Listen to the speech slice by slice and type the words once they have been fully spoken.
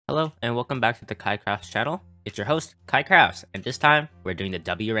Hello and welcome back to the Kai Crafts channel. It's your host, Kai Crafts, and this time we're doing the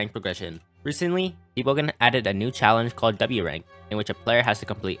W rank progression. Recently, Deepwoken added a new challenge called W rank, in which a player has to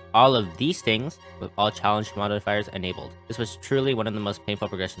complete all of these things with all challenge modifiers enabled. This was truly one of the most painful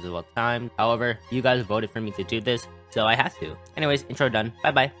progressions of all time. However, you guys voted for me to do this, so I have to. Anyways, intro done.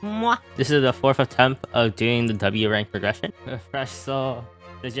 Bye bye. Mwah. This is the 4th attempt of doing the W rank progression. A fresh soul,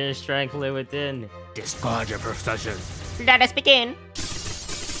 the just strength live within. Discard your professions. Let us begin.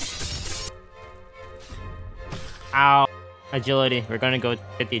 Ow. Agility. We're gonna go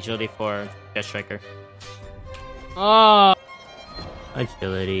get the agility for Jet Striker. Oh!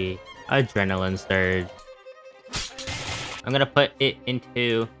 Agility. Adrenaline Surge. I'm gonna put it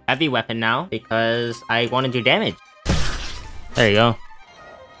into heavy weapon now because I want to do damage. There you go.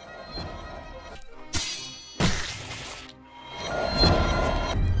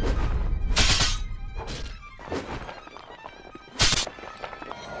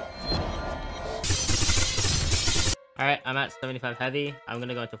 Alright, I'm at 75 heavy. I'm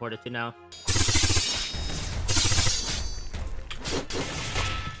gonna go into fortitude now.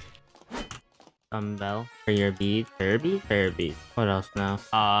 Dumbbell for your bead. Bead. What else now?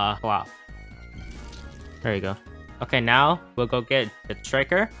 Wow. There you go. Okay, now we'll go get the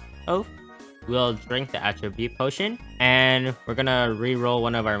striker. Oh, we'll drink the attribute potion, and we're gonna re-roll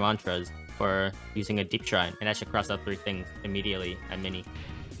one of our mantras for using a deep shrine, and that should cross out 3 things immediately at mini.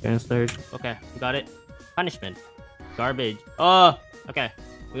 Okay, we got it. Punishment. Garbage. Oh, okay.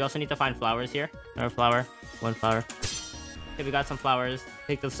 We also need to find flowers here. Another flower. 1 flower. Okay, we got some flowers.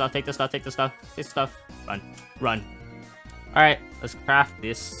 Take the stuff, take the stuff, take the stuff, take the stuff. Run. Run. Alright, let's craft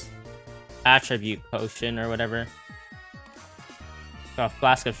this attribute potion or whatever. Got a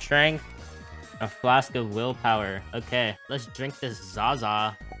flask of strength. A flask of willpower. Okay, let's drink this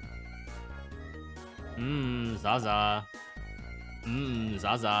Zaza. Zaza.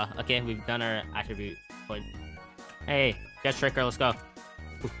 Zaza. Okay, we've done our attribute point. Hey, Jet Striker, let's go.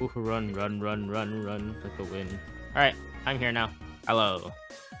 Run, run, run, run, run. Like a win. Alright, I'm here now. Hello.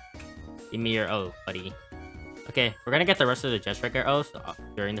 Give me your O, buddy. Okay, we're gonna get the rest of the Jet Striker O's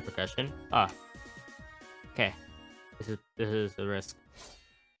during the progression. Okay. This is the risk.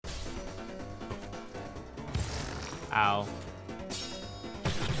 Ow.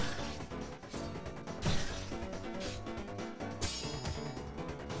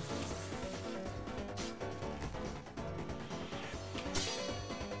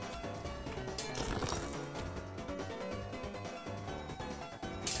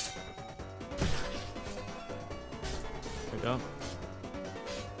 Go.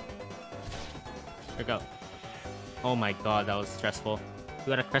 There we go. Oh my god, that was stressful.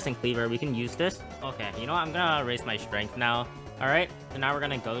 We got a crescent cleaver. We can use this. Okay, you know what? I'm gonna raise my strength now. Alright, so now we're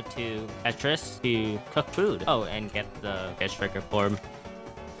gonna go to Tetris to cook food. Oh, and get the Jet Striker form.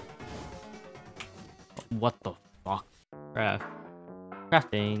 What the fuck? Craft.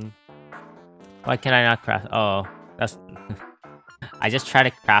 Crafting. Why can I not craft? Oh, that's... I just tried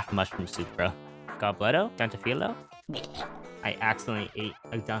to craft mushroom soup, bro. Gobletto? Dantafilo? I accidentally ate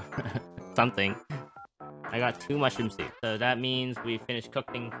something. I got 2 mushroom soup. So that means we finished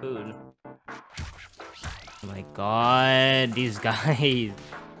cooking food. Oh my god, these guys.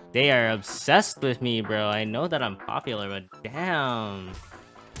 They are obsessed with me, bro. I know that I'm popular, but damn.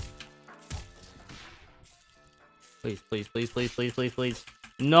 Please, please, please, please, please, please, please.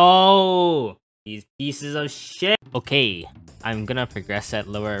 No! These pieces of shit. Okay, I'm gonna progress at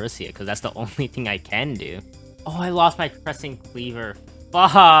Lower Arisia because that's the only thing I can do. Oh, I lost my crescent cleaver.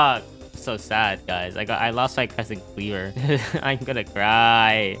 Fuck! So sad, guys. I lost my crescent cleaver. I'm gonna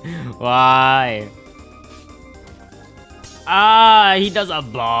cry. Why? Ah, he does a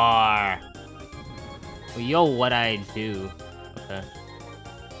bar. Yo, what I do? Okay.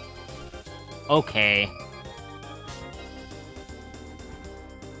 Okay.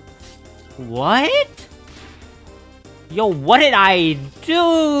 What? Yo, what did I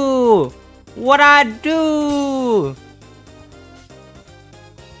do? What I do?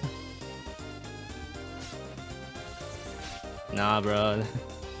 Nah, bro.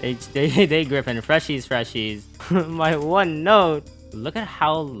 They gripping freshies. My 1 note. Look at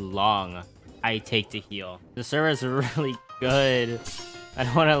how long I take to heal. The server is really good. I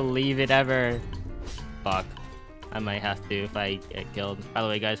don't want to leave it ever. Fuck. I might have to if I get killed. By the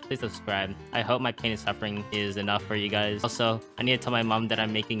way, guys, please subscribe. I hope my pain and suffering is enough for you guys. Also, I need to tell my mom that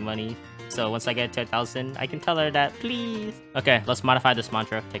I'm making money. So once I get to 1,000, I can tell her that, please. Okay, let's modify this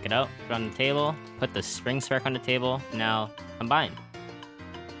mantra. Take it out. Put it on the table. Put the spring spark on the table. Now, combine.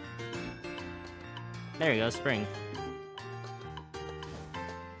 There you go, spring.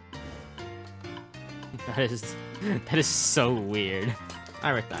 That is so weird.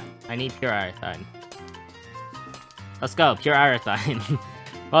 Irisine. I need pure irisine. Let's go, pure irisine.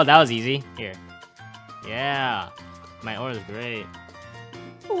 Well, that was easy. Here. Yeah. My ore is great.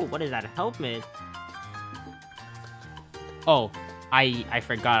 Oh, what is that? Helmet? Oh, I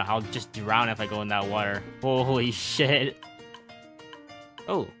forgot. I'll just drown if I go in that water. Holy shit.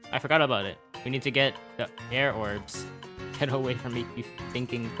 Oh, I forgot about it. We need to get the air orbs. Get away from me, you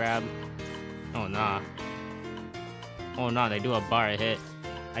stinking crab. Oh, nah. Oh, nah, they do a bar a hit.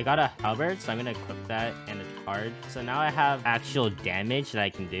 I got a halberd, so I'm gonna equip that and a charge. So now I have actual damage that I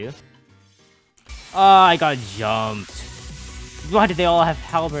can do. Oh, I got jumped. Why did they all have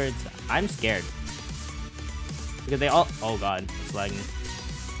halberds? I'm scared. Because they all... Oh god, it's lagging.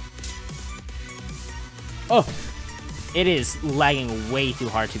 Oh! It is lagging way too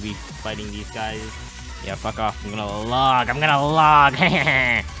hard to be fighting these guys. Yeah, fuck off. I'm gonna log. I'm gonna log.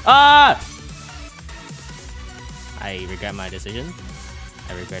 Ah! I regret my decision.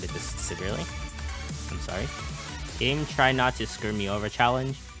 I regretted this severely. I'm sorry. Game try not to screw me over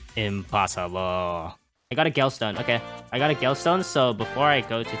challenge. Impossible. I got a Galestone. Okay, I got a Galestone, so before I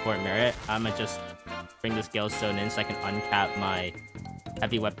go to Fort Merit, I'm gonna just bring this Galestone in so I can uncap my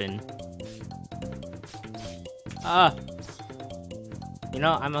heavy weapon. You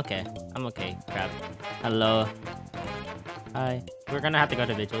know, I'm okay. I'm okay, crap. Hello. Hi. We're gonna have to go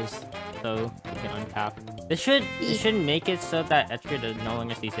to Vigils, so we can uncap. This should make it so that Etria no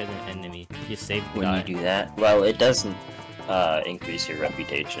longer sees you as an enemy if you save the guy. When you do that, well, it doesn't increase your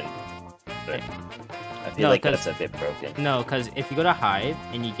reputation, but I feel like that's a bit broken. No, because if you go to Hive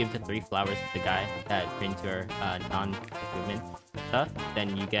and you give the 3 flowers to the guy that brings your non-equipment stuff,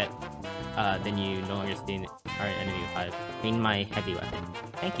 then you get then you no longer see our enemy with Hive. Bring my heavy weapon.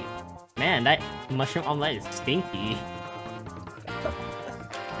 Thank you. Man, that mushroom omelet is stinky.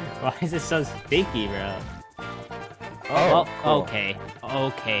 Why is it so stinky, bro? Oh, cool.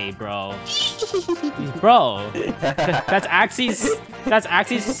 Okay, bro. Bro, that's actually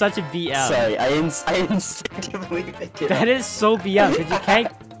such a BM. Sorry, I instinctively picked it That up. is so BM because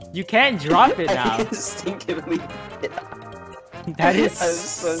you can't drop it now. I instinctively picked it up. That is I'm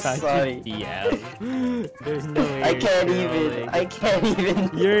so such sorry. a BM. There's no way. I can't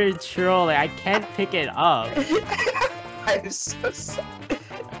even. You're trolling. I can't pick it up. I'm so sorry.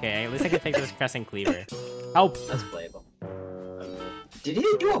 Okay, at least I can take this crescent cleaver. Help! That's playable. Did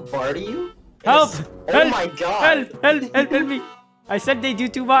he do a bar to you? Help! Oh Help! my god! Help me! I said they do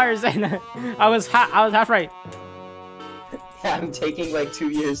 2 bars and I was half right. Yeah, I'm taking like 2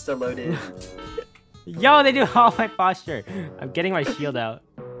 years to load in. Yo, they do all my posture. I'm getting my shield out.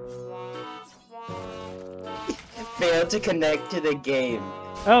 Failed to connect to the game.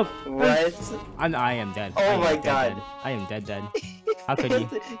 Oh! What? I am dead. Oh my god. Dead. I am dead. How could you?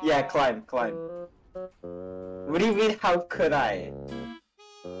 Yeah, climb. What do you mean, how could I?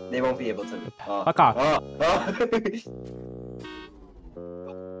 They won't be able to. Fuck off.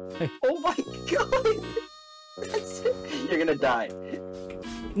 Oh my god! That's it. You're gonna die.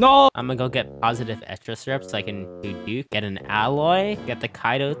 No! I'm gonna go get positive extra syrup so I can do Duke, get an alloy, get the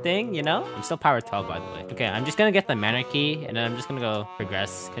Kaido thing, you know? I'm still power 12, by the way. Okay, I'm just gonna get the mana key, and then I'm just gonna go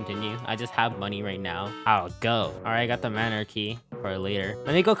progress, continue. I just have money right now. I'll go. Alright, I got the mana key for later.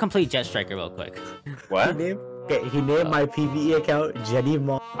 Let me go complete Jet Striker real quick. What? He named my PvE account Jenny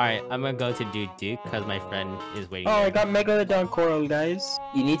Mom. Alright, I'm gonna go to do Duke, because my friend is waiting Oh, there. I got Megalodon Coral, guys.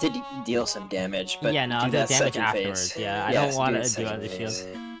 You need to deal some damage, but yeah, no, I'll do do that damage second afterwards. phase. Yeah, I Yes, don't want do to the do second other shield.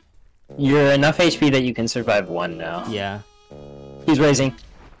 phase. You're enough HP that you can survive 1 now. Yeah, He's raising.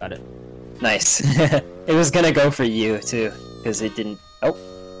 got it. Nice. It was gonna go for you too, because it didn't. Oh,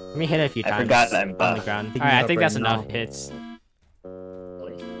 Let me hit it a few I times forgot I'm on the buff. ground. Picking Alright, I up think right that's enough now. hits.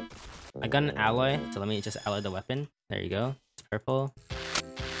 I got an alloy, so let me just alloy the weapon. There you go. It's purple.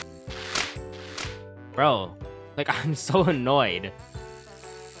 Bro, like, I'm so annoyed.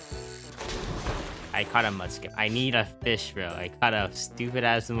 I caught a mud skip. I need a fish, bro. I caught a stupid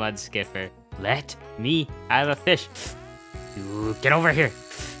ass mud skipper. Let me have a fish. You get over here.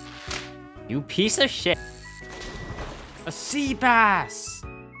 You piece of shit. A sea bass.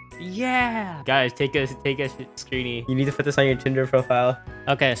 Yeah. Guys, take a screeny. You need to put this on your Tinder profile.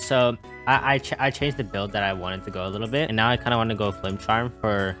 Okay, so I changed the build that I wanted to go a little bit, and now I kind of want to go Flame Charm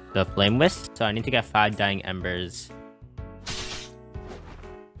for the Flame Wisp. So I need to get 5 Dying Embers.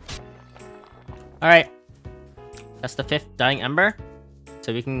 Alright, that's the 5th Dying Ember.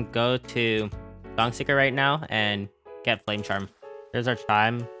 So we can go to Songseeker right now and get Flame Charm. There's our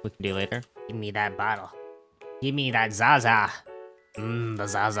chime we can do later. Give me that bottle. Give me that Zaza. The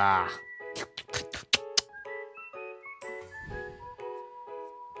Zaza.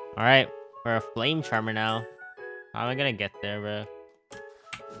 Alright, we're a Flame Charmer now. How am I gonna get there, bro?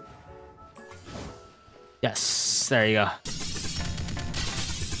 Yes, there you go.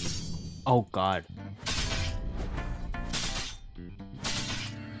 Oh god.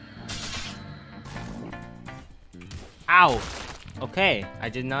 Ow! Okay, I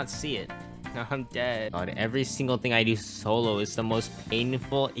did not see it. Now I'm dead. God, every single thing I do solo is the most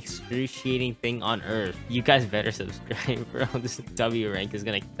painful, excruciating thing on earth. You guys better subscribe, bro. This W rank is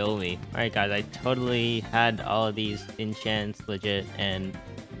gonna kill me. Alright guys, I totally had all of these enchants legit and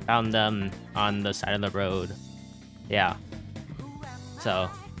found them on the side of the road. Yeah. So,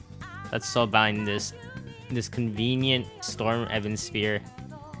 let's soul bind this convenient Storm Evan Spear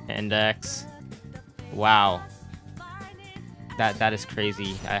index. Wow. That is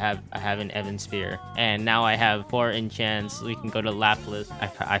crazy. I have an Evan Spear, and now I have 4 enchants. We can go to Lapis.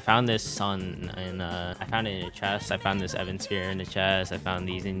 I found this I found it in a chest. I found this Evan Spear in a chest. I found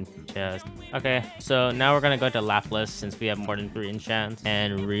these in chest. Okay, so now we're gonna go to Lapis since we have more than 3 enchants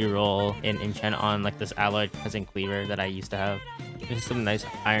and re-roll an enchant on like this alloyed cousin cleaver that I used to have. This is some nice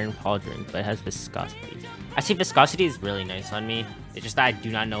iron pauldron, but it has viscosity. Actually, viscosity is really nice on me. It's just that I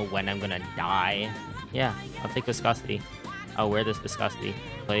do not know when I'm gonna die. Yeah, I'll take viscosity. I'll wear this viscosity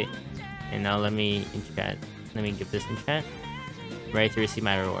plate. And now let me enchant. Let me give this enchant. Ready to receive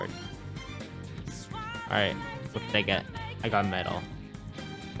my reward. Alright, what did I get? I got metal.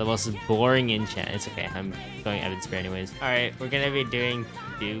 The most boring enchant. It's okay, I'm going Evan Spear anyways. Alright, we're gonna be doing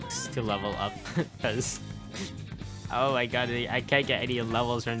dukes to level up. Because... oh my god, I can't get any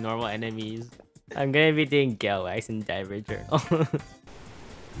levels from normal enemies. I'm gonna be doing Gale Wax and Diver Journal.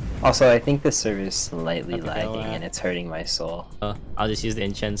 Also, I think the server is slightly lagging and it's hurting my soul. I'll just use the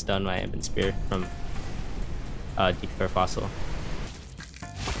enchant stone my Evan Spear from Deep Fossil.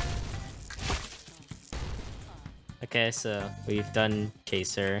 Okay, so we've done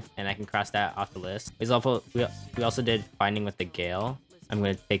Chaser, and I can cross that off the list. We also did Finding with the Gale. I'm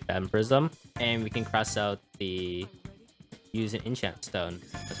gonna take the Prism, and we can cross out the use an enchant stone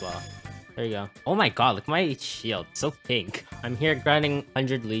as well. There you go. Oh my god, look at my shield. It's so pink. I'm here grinding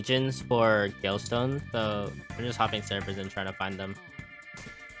 100 legions for Galestone, so we're just hopping servers and trying to find them.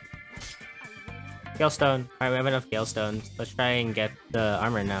 Galestone. Alright, we have enough Galestones. Let's try and get the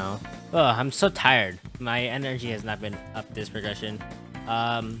armor now. Oh, I'm so tired. My energy has not been up this progression.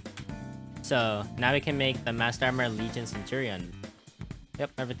 So now we can make the Master Armor Legion Centurion.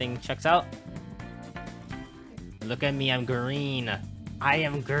 Yep, everything checks out. Look at me, I'm green. I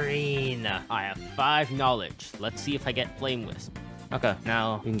am green. I have 5 knowledge. Let's see if I get Flame Wisp. Okay,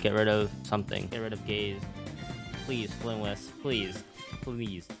 now we can get rid of something. Get rid of Gaze. Please, Flame Wisp. Please.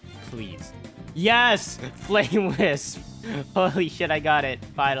 Please. Please. Yes! Flame Wisp! Holy shit, I got it.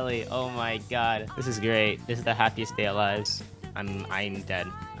 Finally. Oh my god. This is great. This is the happiest day alive. I'm dead.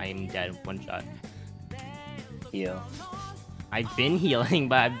 I am dead. 1 shot. Heal. I've been healing,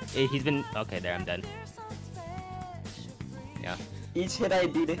 but he's been... okay, there, I'm dead. Yeah. Each hit I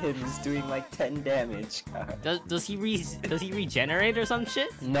do to him is doing like 10 damage. Does he regenerate or some shit?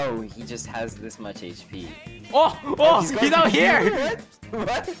 No, he just has this much HP. Oh! Oh! He's out here!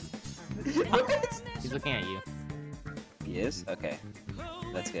 What? What? He's looking at you. He is? Okay.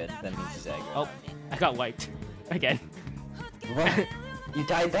 That's good. That means he's aggro. Oh, I got wiped. Again. What? You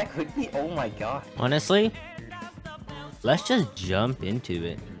died that quickly? Oh my god. Honestly, let's just jump into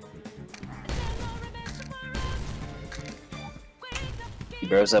it.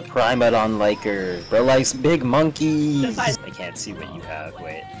 Bro's a Primadon liker. Bro likes big monkeys. I can't see what you have.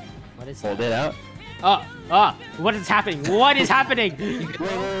 Wait. What is Hold that? it out. Oh! What is happening? What is happening?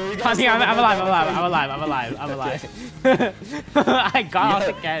 I'm here. I'm alive. I got off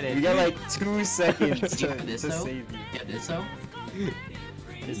the cannon. You got like 2 seconds to save you. Yeah, this so?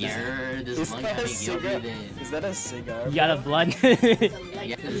 Is this monkey that a can help you cigar? then. Is that a cigar? You got a blood? Yeah,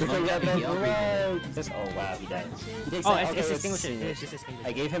 this Oh monkey can help you then. wow, he died. Oh, it's extinguished.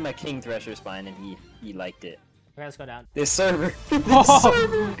 I gave him a king thresher spine and he liked it. Okay, let's go down. This server.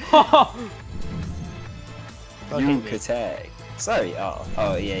 Oh! You could tag. Sorry.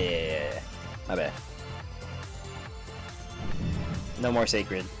 Oh yeah. My bad. No more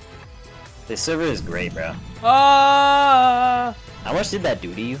sacred. This server is great, bro. Oh! How much did that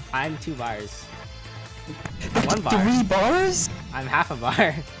do to you? I'm 2 bars. 1 bar. 3 bars? I'm half a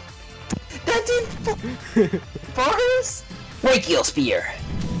bar. That did bars? Brachial spear.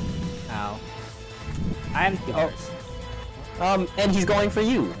 Ow. I'm 2 bars. And he's going for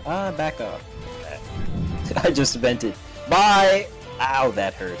you. Back up. I just vented. Bye. Ow,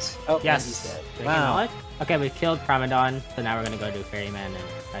 that hurts. Oh, Yes. he's dead. Do I get knowledge? Okay, we killed Primadon, so now we're gonna go do Ferryman and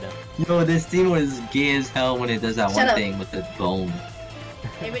try to... Yo, this team was gay as hell when it does that Shut one up. thing with the bone.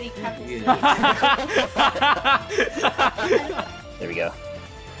 Everybody clap his Yeah. There we go.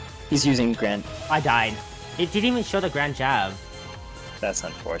 He's using Grand. I died. It didn't even show the grand jab. That's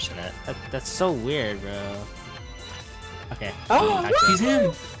unfortunate. That's so weird, bro. Okay. Oh, back to He's it.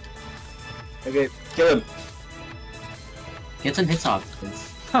 him. Okay, kill him. Get some hits off.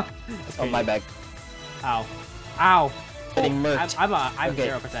 That's Oh, my crazy. bag. Ow. Ow. Getting murked. I'm Okay.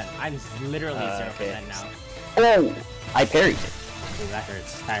 0%. I'm literally 0% okay. now. Oh! I parried. Ooh, that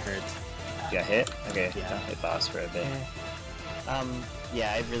hurts. That hurts. You got hit? Okay, Yeah. hit boss for a bit.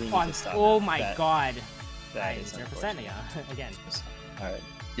 Yeah, I really need Oh, to stop. oh that. my That- god. That I'm is 0% unfortunate. again. Alright,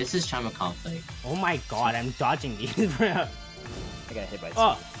 This is Chama conflict. Oh my god, I'm dodging these, bro. I got hit by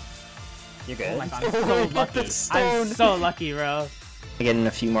Oh, You're good. oh my god, I'm so lucky. I'm so lucky, bro. I'm getting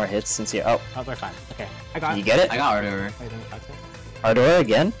a few more hits since you. Oh, Oh, we're fine. Okay, I got you get it? I got Ardor. Wait, let me talk to him. Ardor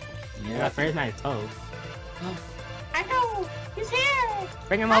again? Yeah, where's my toe? I know! He's here!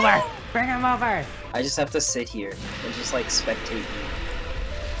 Bring him over! Bring him over! I just have to sit here and just like spectate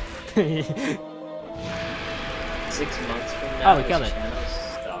you. 6 months from now, Oh, we killed this it. channel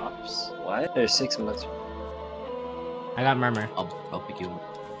stops. What? There's 6 months. I got murmur. I'll pick you up.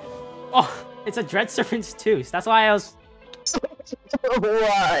 Oh, it's a dread serpents too. So that's why I was.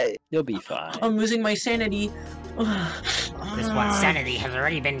 Why? You'll be fine. I'm losing my sanity. This one's sanity has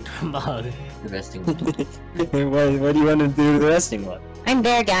already been crumbled. The resting. what do you want to do to the resting one? I'm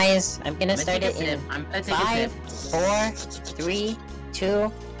there, guys. I'm gonna I'm start gonna it take a in sip. I'm gonna take a 5, sip. 4, 3, 2,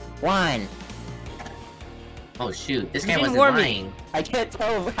 1. Oh shoot, this You guy didn't wasn't warn me. lying. I can't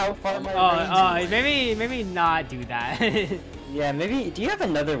tell how far my range is. Maybe not do that. Yeah, maybe. Do you have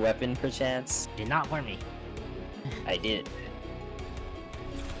another weapon, perchance? Did not warn me. I did.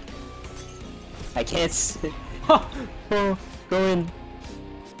 I can't. Oh, Oh, go in.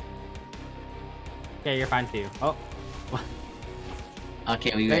 yeah, you're fine too. Oh,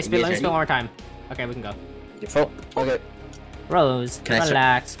 Okay, we let me got spin one ready? more time. Okay, we can go. You're full. Okay. Rose, Can I start-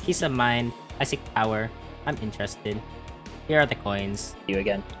 relax, peace of mind. I seek power. I'm interested. Here are the coins. You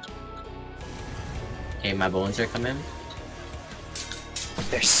again. Okay, my bones are coming.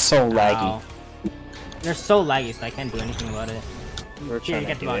 They're so laggy. Ow. They're so laggy, so I can't do anything about it. We're Here, trying you to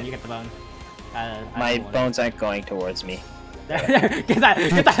get the do bone. it. You get the bone. I My don't want bones aren't going towards me. it. Get that!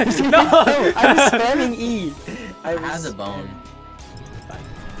 Get that! No, No! I was spamming E. I have the bone.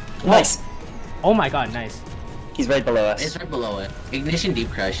 Nice. Oh my god, nice. He's right below us. It's right below it. Ignition Deep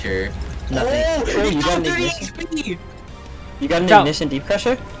Crusher. Nothing. Oh, you got an 30 ignition. HP! You got an Go. ignition deep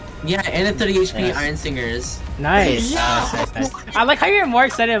crusher? Yeah, and a 30 HP Nice. Iron Singers. Nice. Yeah. Nice. I like how you're more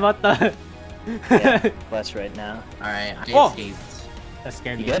excited about the. Yeah, clutch right now. Alright, I Oh. escaped. That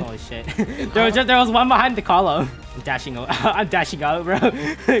scared You me. good? Holy shit. there was one behind the column. I'm dashing out. I'm dashing out, bro.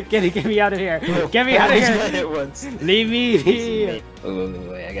 Get me out of here. Get me out of here. Hit once. Leave me be.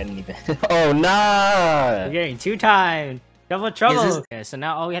 Wait, I got an even. Oh, nah! You're getting two times. Double trouble. this- Okay, so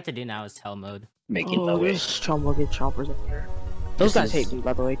now all we have to do now is tell mode. Making Oh, the way. there's Chumbucket Chompers in here. Those This guys hate is- me,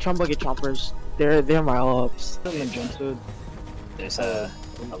 by the way. Chumbucket Chompers, they're my ups. There's a.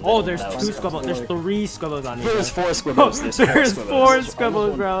 Oh, there's that two was- squibbles. There's three squibbles on here. There's bro. 4 squibbles. There's 4 There's squibbles. four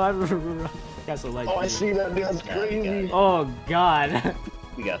squibbles, bro. That's a like. Oh, I see that, dude. That's Yeah, crazy. Oh god.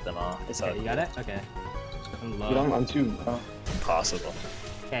 We got them all. It's all Okay, you got it? Okay. I'm Dude, low. I'm on 2. Impossible.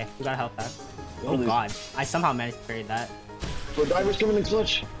 Okay, we gotta help that. Oh Holy- god. I somehow managed to carry that. But divers coming in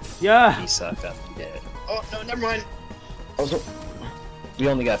clutch. Yeah! He sucked up. Yeah. Oh, no, never mind. Also, We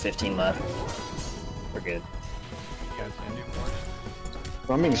only got 15 left. We're good.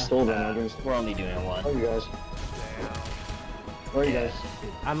 I'm being stolen right now, guys. We're only doing one. How are you guys? Where are you guys?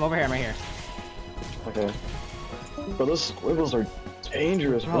 I'm over here, I'm right here. Okay. Bro, those squibbles are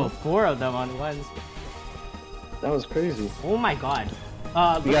dangerous, Bro, bro. 4 of them on ones. That was crazy. Oh my god. We Look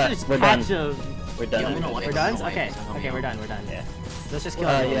got- at this we're patch done. of... We're done. Yeah, I'm gonna wipe. We're done? I'm gonna Okay. wipe, I'm gonna Okay, wipe. we're done, we're done. Yeah. Let's just kill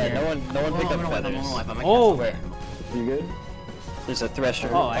everyone Yeah, here. no one Oh, picked I'm up gonna wipe, I'm feathers. gonna wipe. I'm Oh. Where? You good? There's a thresher.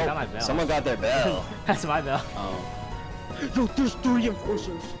 Oh, I got my bell. Someone got their bell. That's my bell. Oh. Yo, there's 3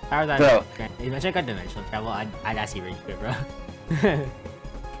 enforcers. How is that? Bro. Okay. Eventually I got dimensional travel. I'd actually rage quit, bro.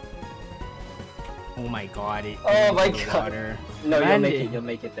 Oh my god. Oh my into the God. Water. No, you'll Landed. make it. You'll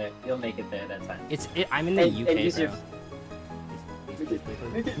make it there. You'll make it there that time. I'm in the And- UK, and use bro. your-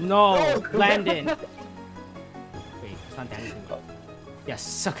 No, Oh, Landon. Wait, it's not damaging me.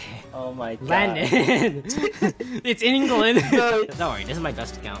 Yes, okay. Oh my god. Landon. It's in England. No. Don't worry, this is my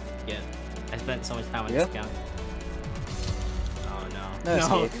best account. Yeah, I spent so much time on Yeah? this account. Oh No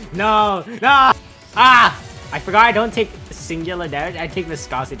no. escape. No, no, no! Ah! I forgot I don't take singular damage, I take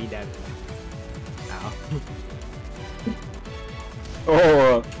viscosity damage. Ow.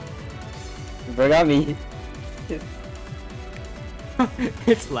 Oh. You forgot me.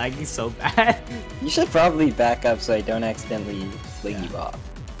 It's lagging so bad. You should probably back up so I don't accidentally fling you off.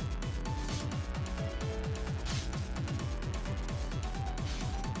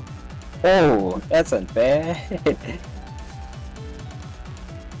 Oh, that's unfair.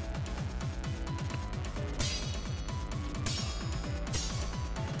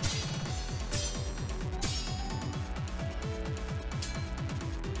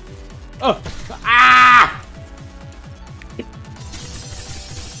 Oh! Ah!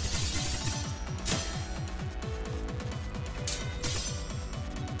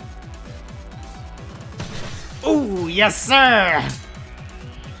 Oh, yes, sir!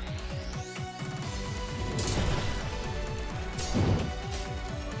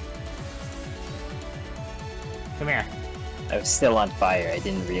 Come here. I was still on fire. I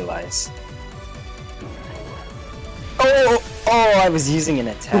didn't realize. Oh, I was using an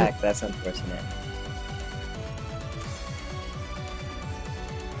attack. That's unfortunate.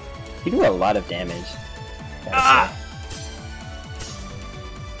 You do a lot of damage. Ah!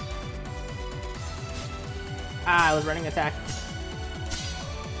 I was running attack.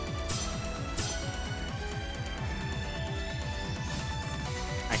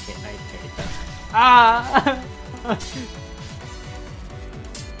 I can't. Ah!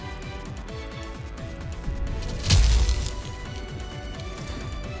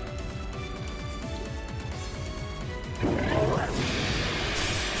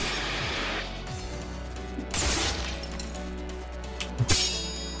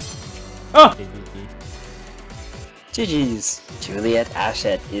 Oh! GG's. Juliet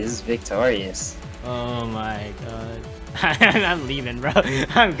Ashett is victorious. Oh my god. I'm leaving, bro.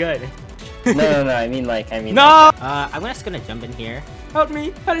 I'm good. No. I mean. No! I'm just gonna jump in here. Help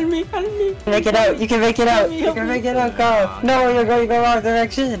me! Help me! Help me! Make it out. You can make it out. You can make it out, Carl. No, you're going the wrong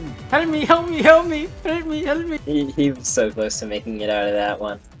direction. Help me! Help me! Help me! Help me! Help me! He was so close to making it out of that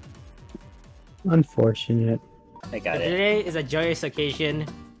one. Unfortunate. I got it. Today is a joyous occasion.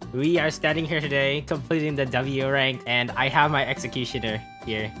 We are standing here today, completing the W rank, and I have my executioner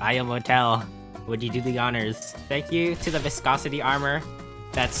here. I am Motel. Would you do the honors? Thank you to the viscosity armor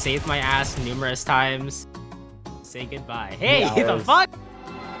that saved my ass numerous times. Say goodbye. Hey, the fuck?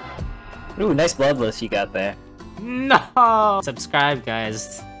 Ooh, nice bloodless you got there. No! Subscribe,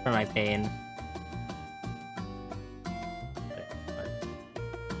 guys, for my pain.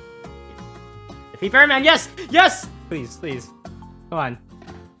 Defeat Fairyman, yes! Yes! Please, please. Come on.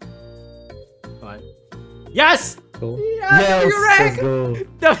 Come on. Yes! Cool. Yes! W rank! Let's go.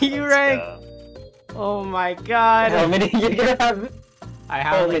 W Let's rank! go. Oh my god! How many you're gonna have? I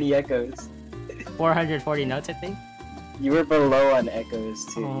How have like many echoes? 440 notes, I think. You were below on echoes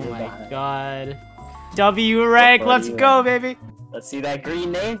too. Oh You're my behind. god. W rank, let's go, baby! Let's see that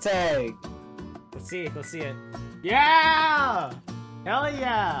green name tag. Let's see it. Yeah! Hell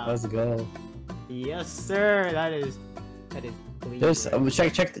yeah! Let's go. Yes, sir. That is clean. There's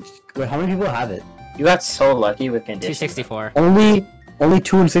check. Wait, how many people have it? You got so lucky with conditions. 264. Only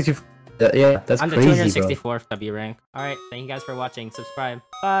 264. Yeah, that's I'm the crazy, bro. 264th W rank. Alright, thank you guys for watching. Subscribe.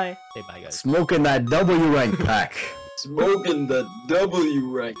 Bye. Say bye, guys. Smoking that W rank pack. Smoking the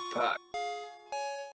W rank pack.